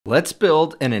Let's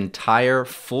build an entire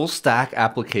full stack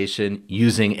application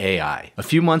using AI. A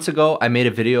few months ago, I made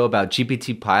a video about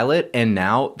GPTPilot, and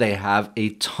now they have a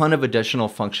ton of additional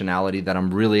functionality that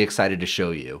I'm really excited to show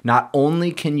you. Not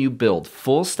only can you build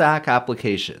full stack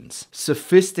applications,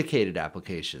 sophisticated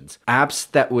applications, apps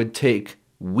that would take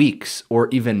weeks or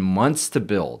even months to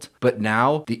build, but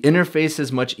now the interface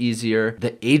is much easier,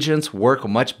 the agents work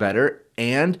much better,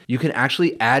 and you can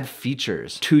actually add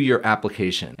features to your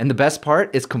application. And the best part,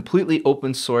 it's completely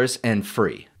open source and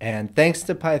free. And thanks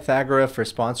to Pythagora for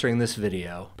sponsoring this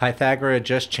video. Pythagora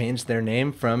just changed their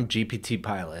name from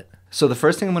GPTPilot. So the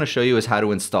first thing I'm going to show you is how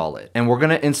to install it. And we're going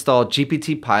to install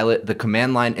GPTPilot, the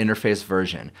command line interface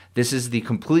version. This is the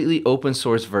completely open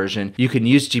source version. You can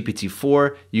use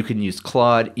GPT-4, you can use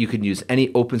Claude, you can use any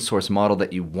open source model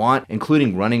that you want,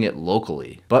 including running it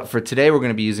locally. But for today, we're going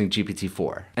to be using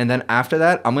GPT-4. And then after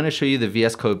that, I'm going to show you the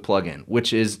VS Code plugin,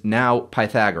 which is now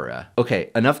Pythagora.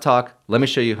 Okay, enough talk. Let me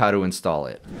show you how to install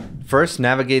it. First,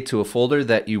 navigate to a folder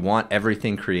that you want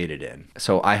everything created in.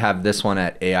 So I have this one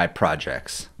at AI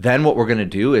projects. Then what we're gonna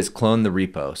do is clone the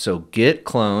repo. So git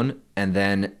clone and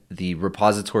then the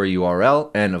repository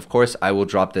URL. And of course, I will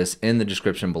drop this in the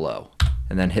description below.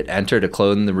 And then hit enter to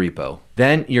clone the repo.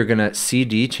 Then you're gonna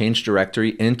cd change directory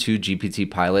into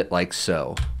GPTPilot like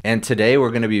so. And today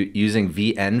we're gonna be using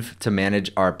venv to manage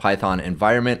our Python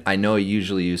environment. I know I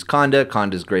usually use conda.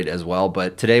 Conda is great as well,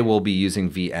 but today we'll be using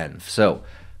venv. So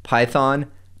python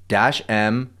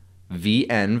 -m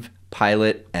venv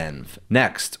pilot env.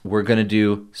 Next, we're gonna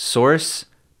do source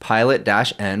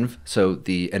pilot-env, so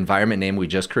the environment name we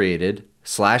just created,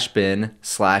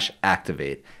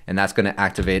 /bin/activate, and that's going to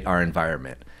activate our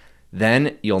environment.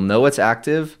 Then you'll know it's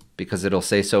active because it'll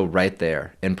say so right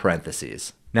there in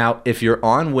parentheses. Now, if you're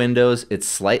on Windows, it's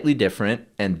slightly different,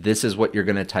 and this is what you're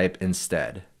going to type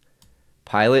instead.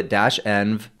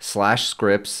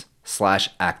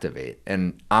 pilot-env/scripts/activate.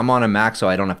 And I'm on a Mac, so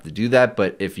I don't have to do that,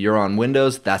 but if you're on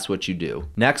Windows, that's what you do.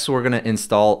 Next, we're going to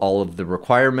install all of the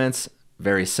requirements.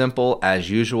 Very simple,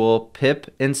 as usual, pip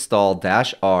install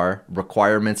 -r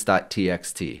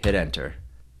requirements.txt. Hit enter.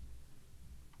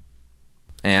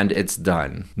 And it's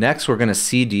done. Next, we're gonna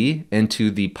cd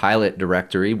into the pilot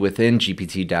directory within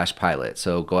GPT-pilot.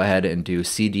 So go ahead and do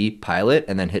cd pilot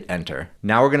and then hit enter.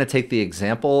 Now we're gonna take the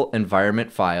example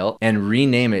environment file and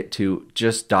rename it to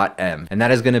just .m. And that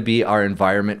is gonna be our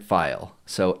environment file.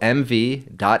 So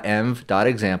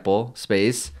mv.env.example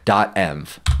space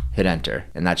 .env. Hit enter,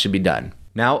 and that should be done.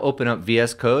 Now open up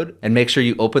VS Code and make sure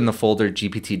you open the folder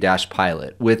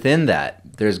GPT-pilot. Within that,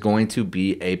 there's going to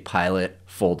be a pilot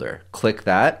folder. Click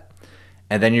that,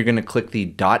 and then you're gonna click the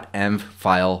 .env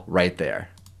file right there.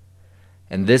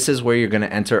 And this is where you're gonna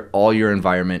enter all your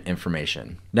environment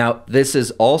information. Now, this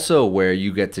is also where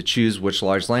you get to choose which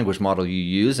large language model you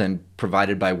use and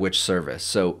provided by which service.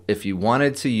 So if you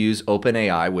wanted to use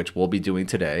OpenAI, which we'll be doing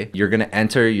today, you're gonna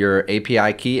enter your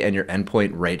API key and your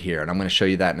endpoint right here. And I'm gonna show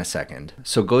you that in a second.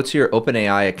 So go to your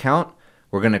OpenAI account.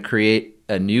 We're gonna create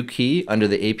a new key under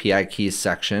the API keys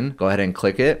section. Go ahead and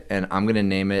click it, and I'm gonna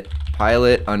name it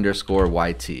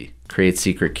pilot_YT. Create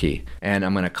secret key. And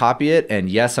I'm gonna copy it, and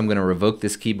yes, I'm gonna revoke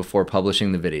this key before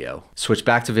publishing the video. Switch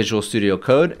back to Visual Studio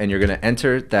Code, and you're gonna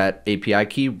enter that API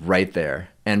key right there.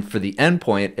 And for the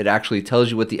endpoint, it actually tells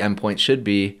you what the endpoint should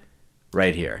be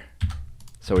right here.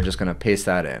 So we're just gonna paste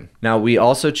that in. Now we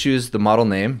also choose the model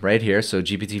name right here, so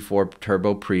GPT-4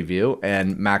 Turbo Preview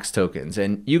and max tokens.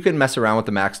 And you can mess around with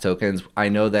the max tokens. I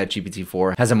know that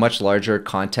GPT-4 has a much larger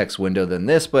context window than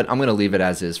this, but I'm gonna leave it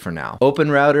as is for now.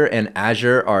 OpenRouter and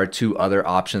Azure are two other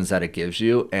options that it gives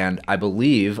you, and I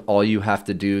believe all you have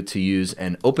to do to use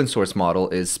an open source model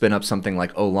is spin up something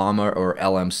like Ollama or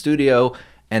LM Studio,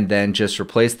 and then just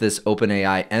replace this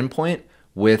OpenAI endpoint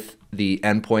with the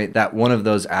endpoint that one of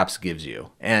those apps gives you.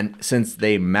 And since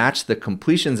they match the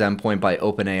completions endpoint by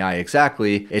OpenAI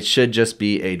exactly, it should just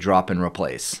be a drop and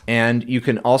replace. And you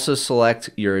can also select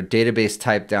your database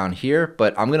type down here,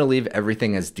 but I'm gonna leave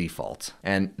everything as default.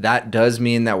 And that does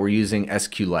mean that we're using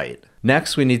SQLite.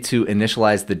 Next, we need to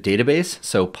initialize the database.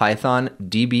 So Python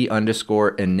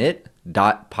db_init.py,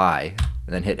 and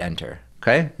then hit enter.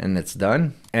 Okay, and it's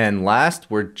done. And last,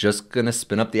 we're just gonna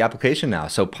spin up the application now.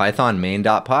 So Python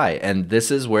main.py, and this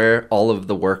is where all of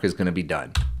the work is gonna be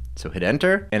done. So hit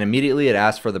enter, and immediately it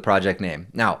asks for the project name.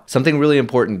 Now, something really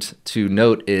important to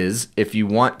note is if you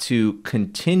want to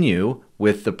continue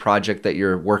with the project that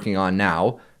you're working on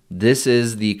now, this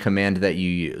is the command that you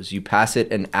use. You pass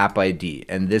it an app ID,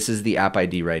 and this is the app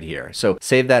ID right here. So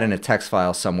save that in a text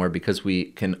file somewhere because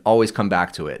we can always come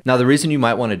back to it. Now, the reason you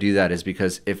might want to do that is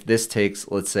because if this takes,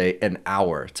 let's say, an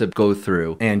hour to go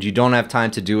through and you don't have time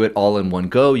to do it all in one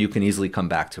go, you can easily come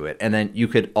back to it. And then you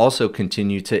could also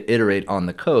continue to iterate on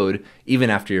the code even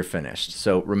after you're finished.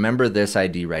 So remember this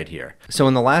ID right here. So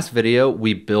in the last video,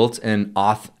 we built an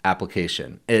auth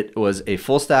application. It was a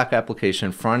full stack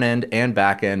application, front end and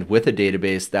back end, with a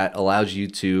database that allows you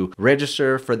to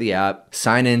register for the app,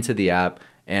 sign into the app,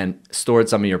 and stored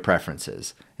some of your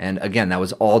preferences. And again, that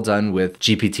was all done with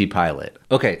GPTPilot.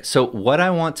 Okay, so what I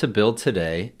want to build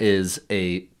today is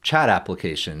a chat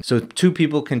application. So two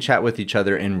people can chat with each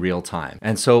other in real time.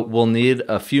 And so we'll need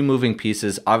a few moving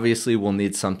pieces. Obviously, we'll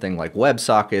need something like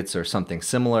WebSockets or something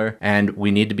similar. And we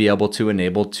need to be able to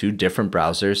enable two different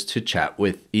browsers to chat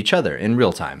with each other in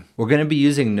real time. We're going to be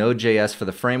using Node.js for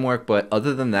the framework, but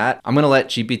other than that, I'm going to let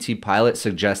GPTPilot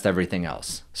suggest everything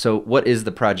else. So what is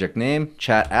the project name?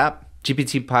 Chat app.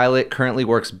 GPTPilot currently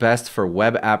works best for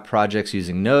web app projects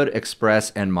using Node,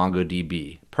 Express, and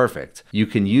MongoDB. Perfect. You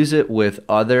can use it with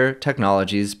other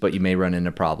technologies, but you may run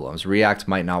into problems. React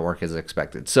might not work as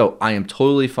expected. So I am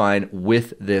totally fine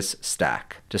with this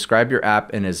stack. Describe your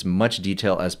app in as much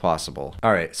detail as possible.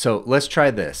 All right, so let's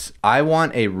try this. I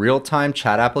want a real-time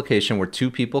chat application where two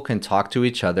people can talk to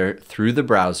each other through the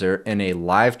browser in a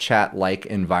live chat-like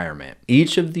environment.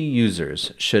 Each of the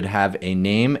users should have a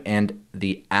name and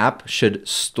the app should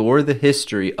store the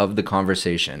history of the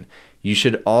conversation. You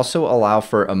should also allow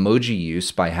for emoji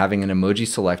use by having an emoji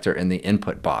selector in the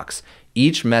input box.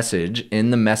 Each message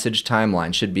in the message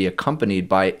timeline should be accompanied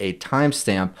by a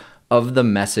timestamp of the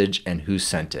message and who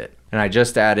sent it. And I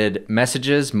just added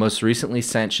messages most recently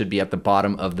sent should be at the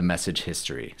bottom of the message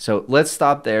history. So let's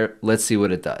stop there. Let's see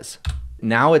what it does.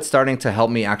 Now it's starting to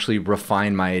help me actually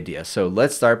refine my idea. So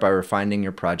let's start by refining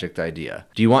your project idea.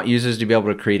 Do you want users to be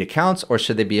able to create accounts, or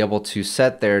should they be able to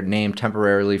set their name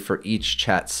temporarily for each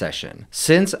chat session?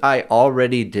 Since I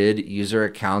already did user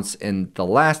accounts in the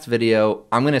last video,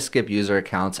 I'm going to skip user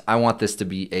accounts. I want this to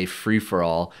be a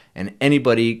free-for-all and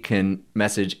anybody can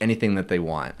message anything that they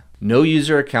want. No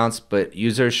user accounts, but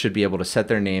users should be able to set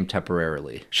their name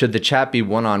temporarily. Should the chat be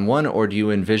one-on-one, or do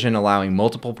you envision allowing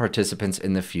multiple participants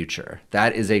in the future?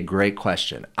 That is a great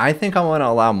question. I think I want to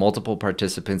allow multiple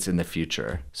participants in the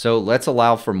future. So let's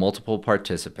allow for multiple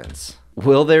participants.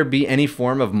 Will there be any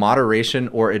form of moderation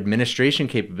or administration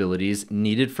capabilities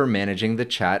needed for managing the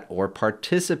chat or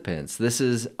participants? This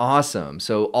is awesome.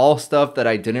 So all stuff that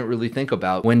I didn't really think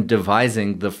about when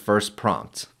devising the first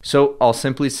prompt. So I'll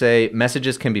simply say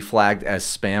messages can be flagged as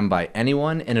spam by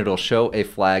anyone, and it'll show a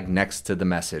flag next to the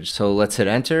message. So let's hit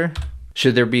enter.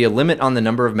 Should there be a limit on the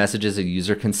number of messages a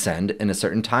user can send in a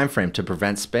certain time frame to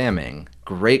prevent spamming?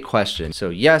 Great question. So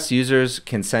yes, users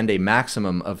can send a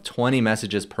maximum of 20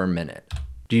 messages per minute.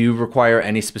 Do you require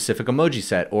any specific emoji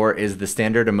set, or is the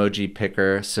standard emoji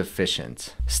picker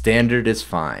sufficient? Standard is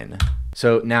fine.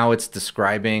 So now it's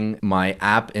describing my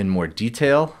app in more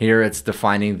detail. Here it's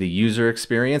defining the user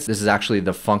experience. This is actually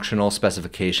the functional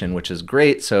specification, which is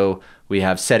great. So we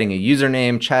have setting a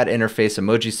username, chat interface,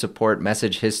 emoji support,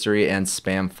 message history, and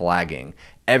spam flagging.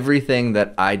 Everything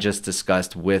that I just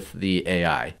discussed with the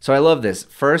AI. So I love this.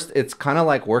 First, it's kind of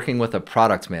like working with a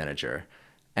product manager.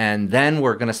 And then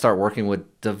we're going to start working with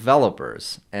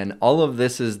developers. And all of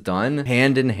this is done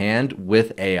hand in hand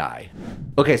with AI.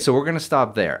 Okay, so we're going to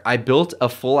stop there. I built a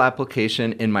full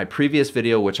application in my previous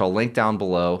video, which I'll link down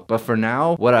below. But for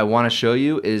now, what I want to show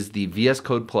you is the VS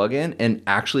Code plugin and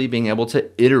actually being able to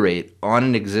iterate on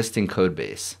an existing code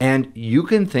base. And you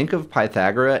can think of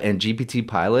Pythagora and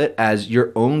GPTPilot as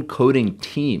your own coding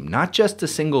team, not just a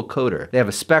single coder. They have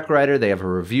a spec writer, they have a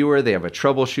reviewer, they have a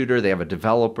troubleshooter, they have a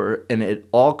developer, and it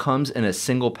all comes in a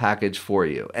single package for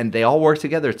you. And they all work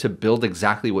together to build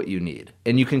exactly what you need.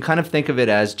 And you can kind of think of it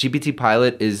as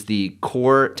GPTPilot is the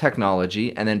core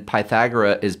technology, and then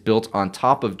Pythagora is built on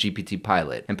top of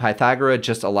GPTPilot. And Pythagora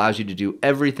just allows you to do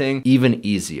everything even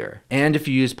easier. And if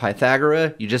you use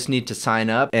Pythagora, you just need to sign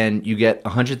up and you get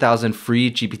 100,000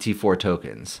 free GPT-4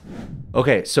 tokens.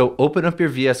 Okay, so open up your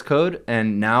VS Code,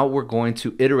 and now we're going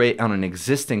to iterate on an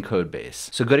existing code base.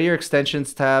 So go to your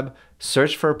extensions tab,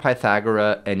 search for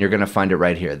Pythagora and you're gonna find it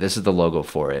right here. This is the logo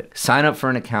for it. Sign up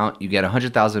for an account, you get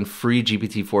 100,000 free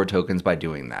GPT-4 tokens by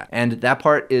doing that. And that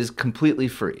part is completely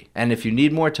free. And if you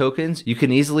need more tokens, you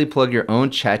can easily plug your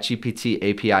own ChatGPT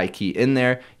API key in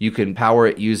there. You can power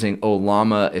it using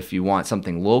Ollama if you want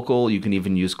something local. You can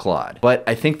even use Claude. But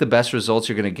I think the best results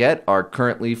you're gonna get are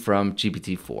currently from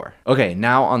GPT-4. Okay,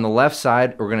 now on the left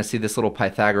side, we're gonna see this little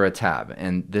Pythagora tab,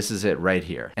 and this is it right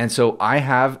here. And so I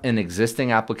have an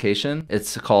existing application.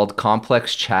 It's called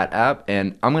Complex Chat App,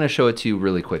 and I'm gonna show it to you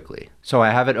really quickly. So I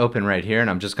have it open right here, and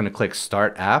I'm just gonna click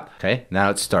Start App. Okay, now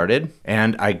it's started,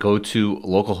 and I go to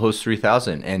localhost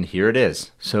 3000, and here it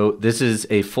is. So this is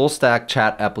a full stack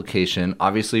chat application.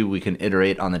 Obviously, we can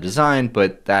iterate on the design,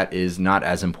 but that is not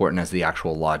as important as the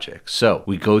actual logic. So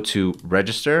we go to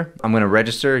register. I'm gonna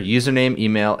register username,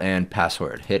 email, and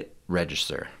password. Hit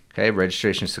register. Okay,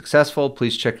 registration successful.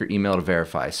 Please check your email to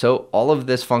verify. So all of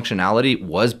this functionality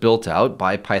was built out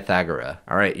by Pythagora.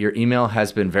 All right, your email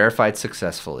has been verified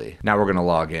successfully. Now we're gonna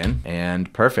log in,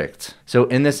 and perfect. So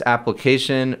in this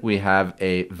application, we have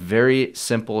a very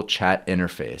simple chat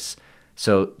interface.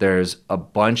 So there's a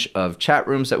bunch of chat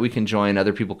rooms that we can join.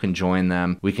 Other people can join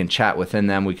them. We can chat within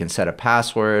them. We can set a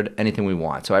password, anything we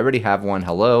want. So I already have one.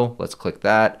 Hello, let's click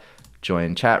that,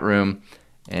 join chat room.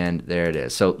 And there it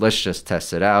is. So let's just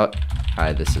test it out.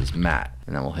 Hi, this is Matt.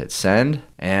 And then we'll hit send.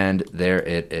 And there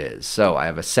it is. So I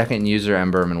have a second user,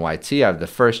 Berman YT. I have the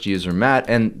first user, Matt.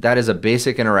 And that is a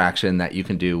basic interaction that you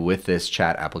can do with this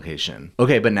chat application.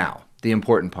 Okay, but now, the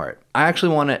important part. I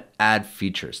actually want to add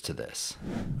features to this.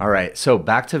 All right, so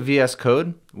back to VS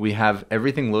Code. We have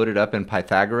everything loaded up in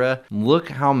Pythagora. Look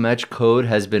how much code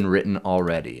has been written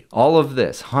already. All of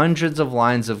this, hundreds of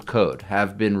lines of code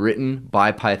have been written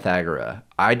by Pythagora.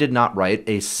 I did not write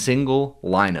a single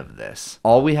line of this.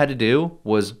 All we had to do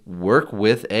was work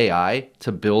with AI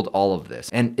to build all of this,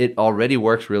 and it already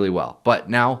works really well. But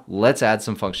now let's add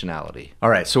some functionality. All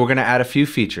right, so we're gonna add a few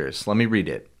features. Let me read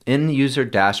it. In user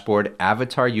dashboard,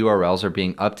 avatar URLs are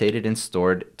being updated and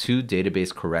stored to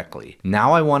database correctly.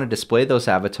 Now I want to display those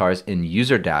avatars in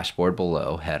user dashboard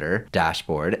below header,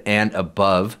 dashboard, and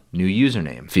above new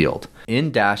username field.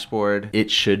 In dashboard, it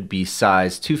should be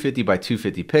size 250 by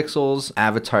 250 pixels.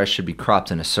 Avatars should be cropped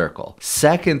in a circle.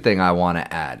 Second thing I want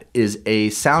to add is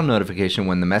a sound notification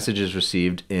when the message is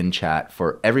received in chat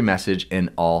for every message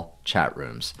in all chat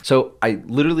rooms. So I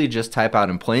literally just type out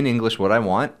in plain English what I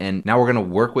want, and now we're gonna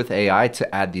work with AI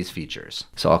to add these features.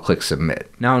 So I'll click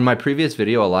submit. Now in my previous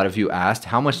video, a lot of you asked,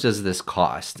 how much does this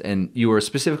cost? And you were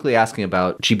specifically asking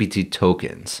about GPT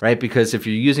tokens, right? Because if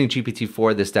you're using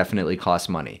GPT-4, this definitely costs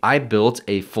money. I built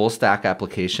a full stack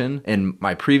application. In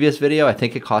my previous video, I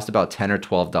think it cost about $10 or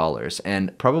 $12.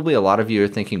 And probably a lot of you are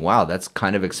thinking, wow, that's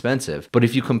kind of expensive. But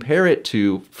if you compare it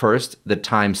to first the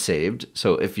time saved,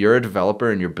 so if you're a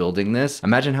developer and you're building this,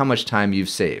 imagine how much time you've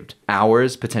saved.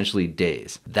 Hours, potentially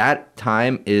days. That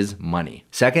time is money.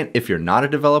 Second, if you're not a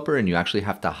developer and you actually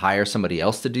have to hire somebody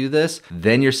else to do this,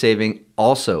 then you're saving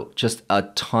also just a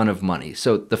ton of money.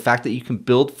 So the fact that you can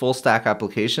build full stack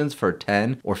applications for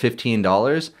 $10 or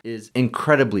 $15 is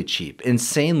incredibly cheap,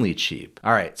 insanely cheap.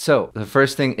 All right, so the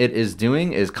first thing it is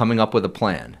doing is coming up with a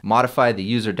plan. Modify the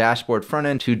user dashboard front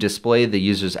end to display the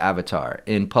user's avatar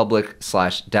in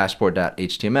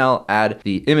public/dashboard.html, add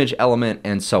the image element,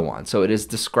 and so on. So it is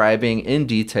describing in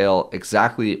detail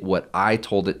exactly what I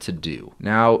told it to do.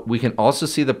 Now we can also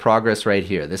see the progress right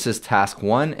here. This is task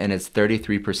 1 and it's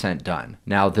 33% done.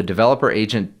 Now the developer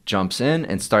agent jumps in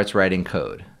and starts writing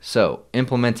code. So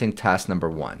implementing task number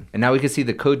 1. And now we can see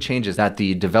the code changes that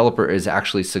the developer is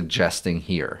actually suggesting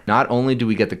here. Not only do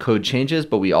we get the code changes,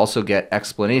 but we also get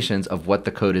explanations of what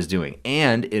the code is doing.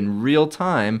 And in real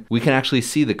time, we can actually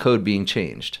see the code being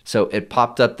changed. So it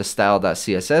popped up the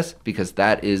style.css because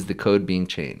that is the code being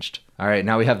changed. All right,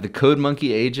 now we have the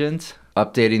CodeMonkey agent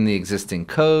updating the existing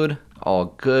code.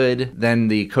 All good. Then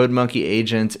the CodeMonkey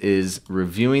agent is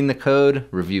reviewing the code,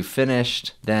 review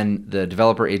finished. Then the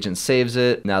developer agent saves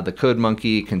it. Now the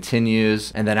CodeMonkey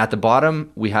continues. And then at the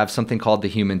bottom, we have something called the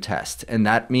human test. And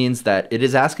that means that it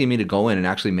is asking me to go in and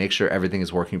actually make sure everything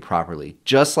is working properly,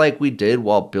 just like we did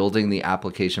while building the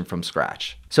application from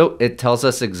scratch. So it tells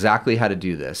us exactly how to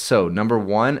do this. So number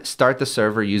 1, start the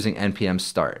server using npm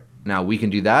start. Now we can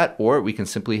do that, or we can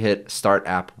simply hit start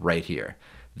app right here.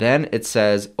 Then it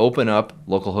says open up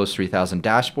localhost 3000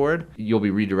 dashboard. You'll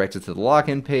be redirected to the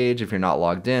login page if you're not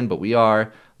logged in, but we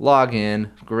are. log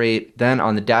in, great. Then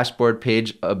on the dashboard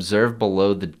page, observe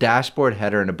below the dashboard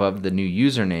header and above the new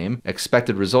username,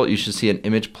 expected result, you should see an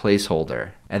image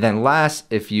placeholder. And then last,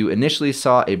 if you initially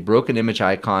saw a broken image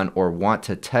icon or want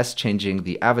to test changing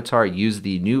the avatar, use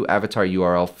the new avatar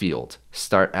URL field.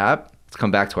 Start app. Let's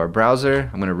come back to our browser.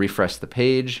 I'm gonna refresh the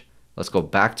page. Let's go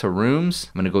back to rooms.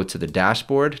 I'm gonna go to the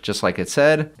dashboard, just like it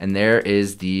said, and there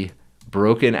is the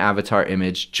broken avatar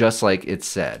image, just like it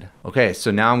said. Okay,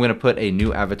 so now I'm gonna put a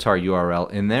new avatar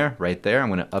URL in there, right there. I'm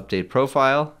gonna update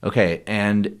profile. Okay,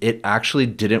 and it actually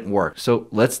didn't work. So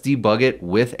let's debug it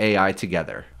with AI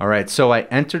together. All right, so I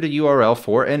entered a URL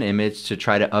for an image to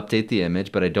try to update the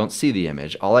image, but I don't see the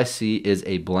image. All I see is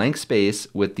a blank space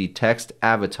with the text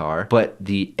avatar, but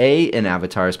the A in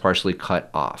avatar is partially cut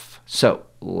off. So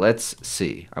let's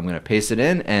see. I'm gonna paste it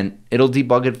in and it'll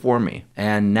debug it for me.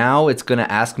 And now it's gonna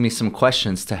ask me some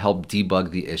questions to help debug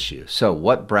the issue. So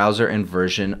what browser and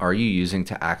version are you using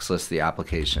to access the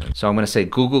application? So I'm gonna say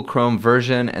Google Chrome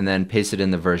version and then paste it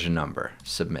in the version number.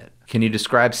 Submit. Can you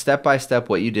describe step by step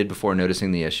what you did before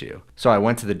noticing the issue? So I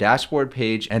went to the dashboard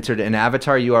page, entered an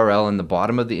avatar URL in the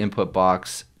bottom of the input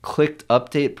box, clicked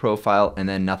update profile, and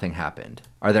then nothing happened.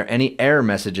 Are there any error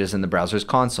messages in the browser's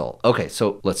console? Okay,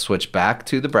 so let's switch back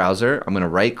to the browser. I'm gonna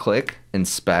right click,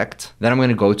 inspect, then I'm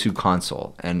gonna go to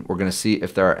console, and we're gonna see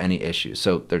if there are any issues.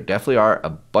 So there definitely are a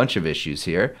bunch of issues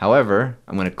here. However,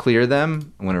 I'm gonna clear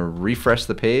them, I'm gonna refresh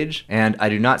the page, and I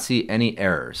do not see any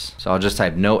errors. So I'll just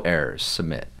type no errors,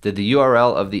 submit. Did the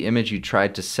URL of the image you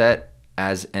tried to set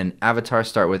as an avatar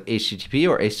start with HTTP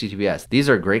or HTTPS? These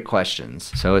are great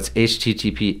questions. So it's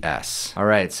HTTPS. All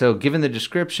right, so given the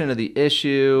description of the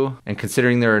issue and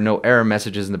considering there are no error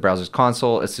messages in the browser's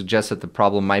console, it suggests that the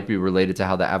problem might be related to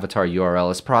how the avatar URL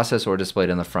is processed or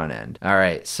displayed on the front end. All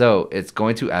right, so it's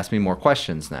going to ask me more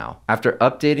questions now. After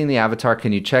updating the avatar,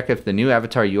 can you check if the new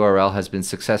avatar URL has been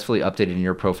successfully updated in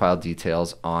your profile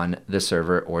details on the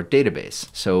server or database?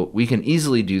 So we can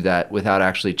easily do that without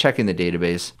actually checking the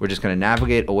database. We're just gonna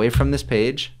navigate away from this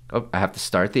page. Oh, I have to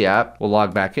start the app. We'll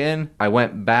log back in. I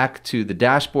went back to the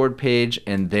dashboard page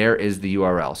and there is the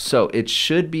URL. So it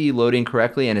should be loading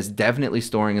correctly and is definitely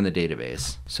storing in the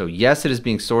database. So yes, it is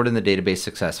being stored in the database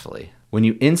successfully. When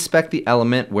you inspect the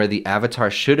element where the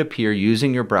avatar should appear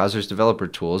using your browser's developer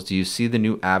tools, do you see the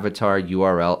new avatar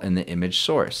URL in the image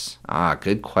source?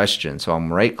 Good question. So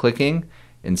I'm right clicking,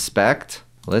 inspect.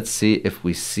 Let's see if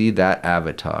we see that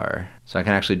avatar. So I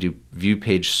can actually do view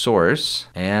page source,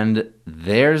 and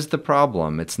there's the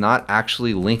problem. It's not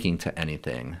actually linking to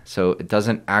anything. So it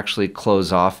doesn't actually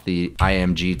close off the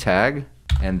IMG tag,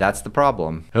 and that's the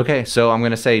problem. Okay, so I'm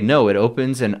gonna say no, it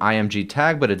opens an IMG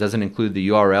tag, but it doesn't include the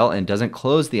URL and doesn't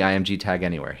close the IMG tag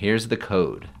anywhere. Here's the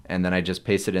code, and then I just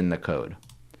paste it in the code.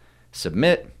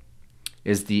 Submit.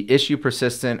 Is the issue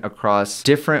persistent across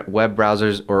different web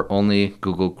browsers or only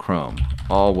Google Chrome?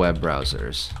 All web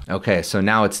browsers. Okay, so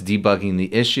now it's debugging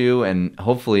the issue and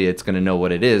hopefully it's gonna know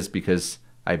what it is because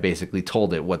I basically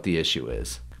told it what the issue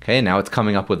is. Okay, now it's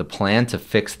coming up with a plan to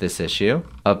fix this issue.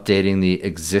 Updating the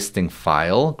existing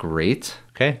file, great.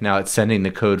 Okay, now it's sending the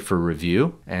code for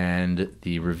review and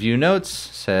the review notes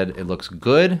said it looks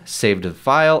good, saved the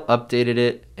file, updated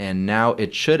it, and now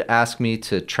it should ask me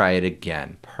to try it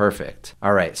again. Perfect.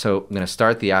 All right, so I'm gonna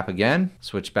start the app again,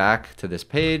 switch back to this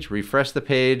page, refresh the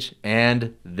page,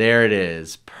 and there it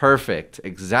is. Perfect,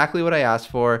 exactly what I asked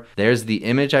for. There's the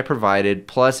image I provided,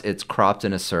 plus it's cropped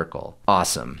in a circle.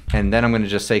 Awesome. And then I'm gonna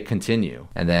just say continue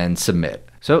and then submit.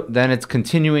 So then it's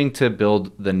continuing to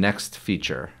build the next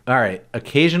feature. All right,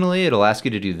 occasionally it'll ask you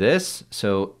to do this.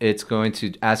 So it's going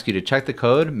to ask you to check the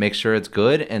code, make sure it's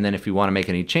good, and then if you wanna make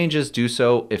any changes, do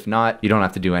so. If not, you don't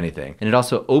have to do anything. And it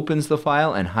also opens the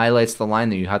file and highlights the line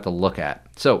that you have to look at.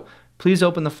 So please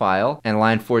open the file and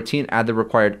line 14, add the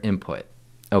required input.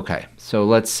 Okay, so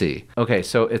let's see. Okay,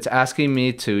 so it's asking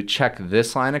me to check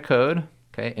this line of code.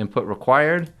 Okay, input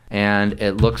required, and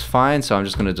it looks fine, so I'm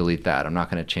just gonna delete that. I'm not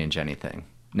gonna change anything.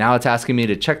 Now it's asking me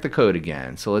to check the code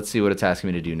again. So let's see what it's asking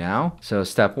me to do now. So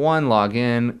step 1, log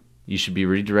in. You should be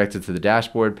redirected to the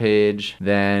dashboard page.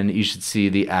 Then you should see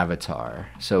the avatar.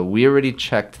 So we already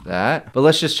checked that, but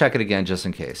let's just check it again just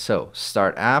in case. So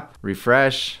start app,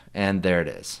 refresh, and there it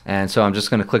is. And so I'm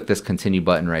just gonna click this continue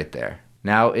button right there.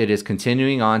 Now it is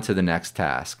continuing on to the next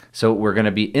task. So we're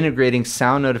gonna be integrating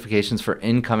sound notifications for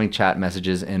incoming chat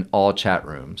messages in all chat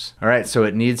rooms. All right, so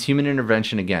it needs human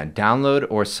intervention again. Download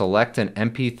or select an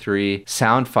MP3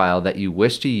 sound file that you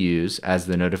wish to use as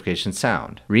the notification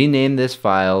sound. Rename this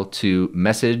file to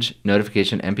message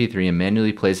notification MP3 and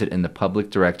manually place it in the public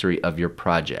directory of your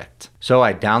project. So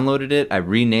I downloaded it, I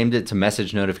renamed it to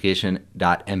message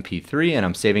notification.mp3, and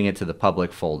I'm saving it to the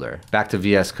public folder. Back to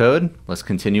VS Code, let's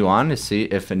continue on to see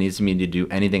if it needs me to do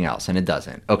anything else, and it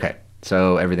doesn't. Okay.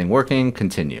 So everything working,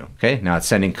 continue. Okay, now it's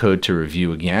sending code to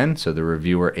review again. So the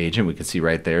reviewer agent, we can see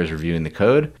right there is reviewing the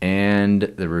code, and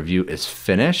the review is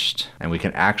finished, and we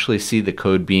can actually see the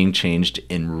code being changed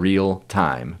in real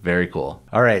time. Very cool.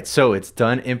 All right, so it's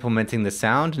done implementing the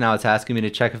sound. Now it's asking me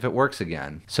to check if it works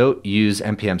again. So use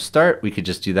npm start. We could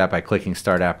just do that by clicking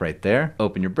start app right there.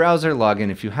 Open your browser, log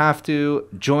in if you have to,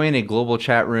 join a global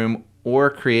chat room,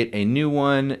 or create a new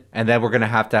one, and then we're gonna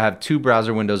have to have 2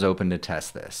 browser windows open to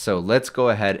test this. So let's go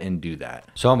ahead and do that.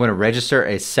 So I'm gonna register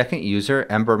a second user,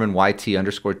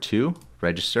 mberman_yt_2,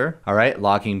 register. All right,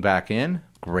 logging back in,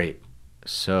 great.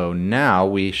 So now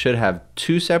we should have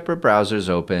 2 separate browsers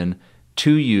open,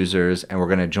 2 users, and we're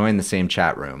gonna join the same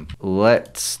chat room.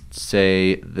 Let's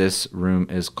say this room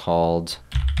is called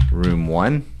room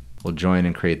 1. We'll join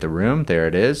and create the room. There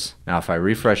it is. Now, if I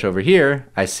refresh over here,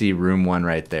 I see room 1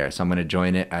 right there. So I'm going to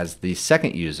join it as the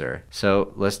second user.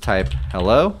 So let's type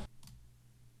hello.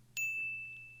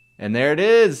 And there it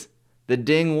is. The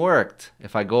ding worked.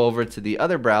 If I go over to the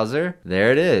other browser,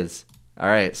 there it is. All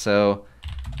right, so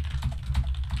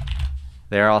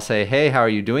there I'll say, hey, how are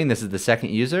you doing? This is the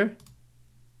second user.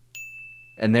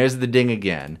 And there's the ding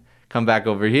again. Come back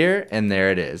over here, and there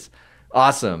it is.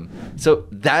 Awesome. So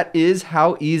that is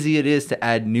how easy it is to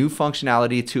add new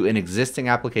functionality to an existing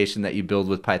application that you build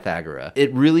with Pythagora.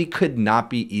 It really could not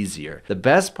be easier. The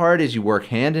best part is you work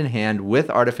hand in hand with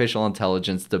artificial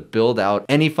intelligence to build out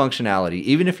any functionality.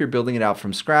 Even if you're building it out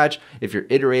from scratch, if you're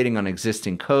iterating on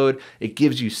existing code, it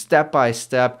gives you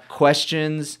step-by-step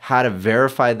questions, how to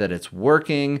verify that it's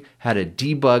working, how to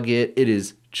debug it. It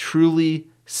is truly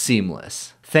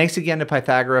seamless. Thanks again to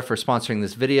Pythagora for sponsoring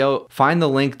this video. Find the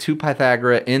link to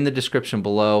Pythagora in the description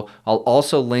below. I'll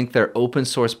also link their open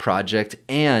source project,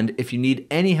 and if you need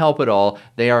any help at all,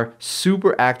 they are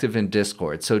super active in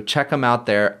Discord, so check them out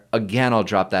there. Again, I'll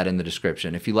drop that in the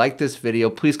description. If you like this video,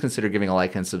 please consider giving a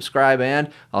like and subscribe, and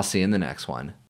I'll see you in the next one.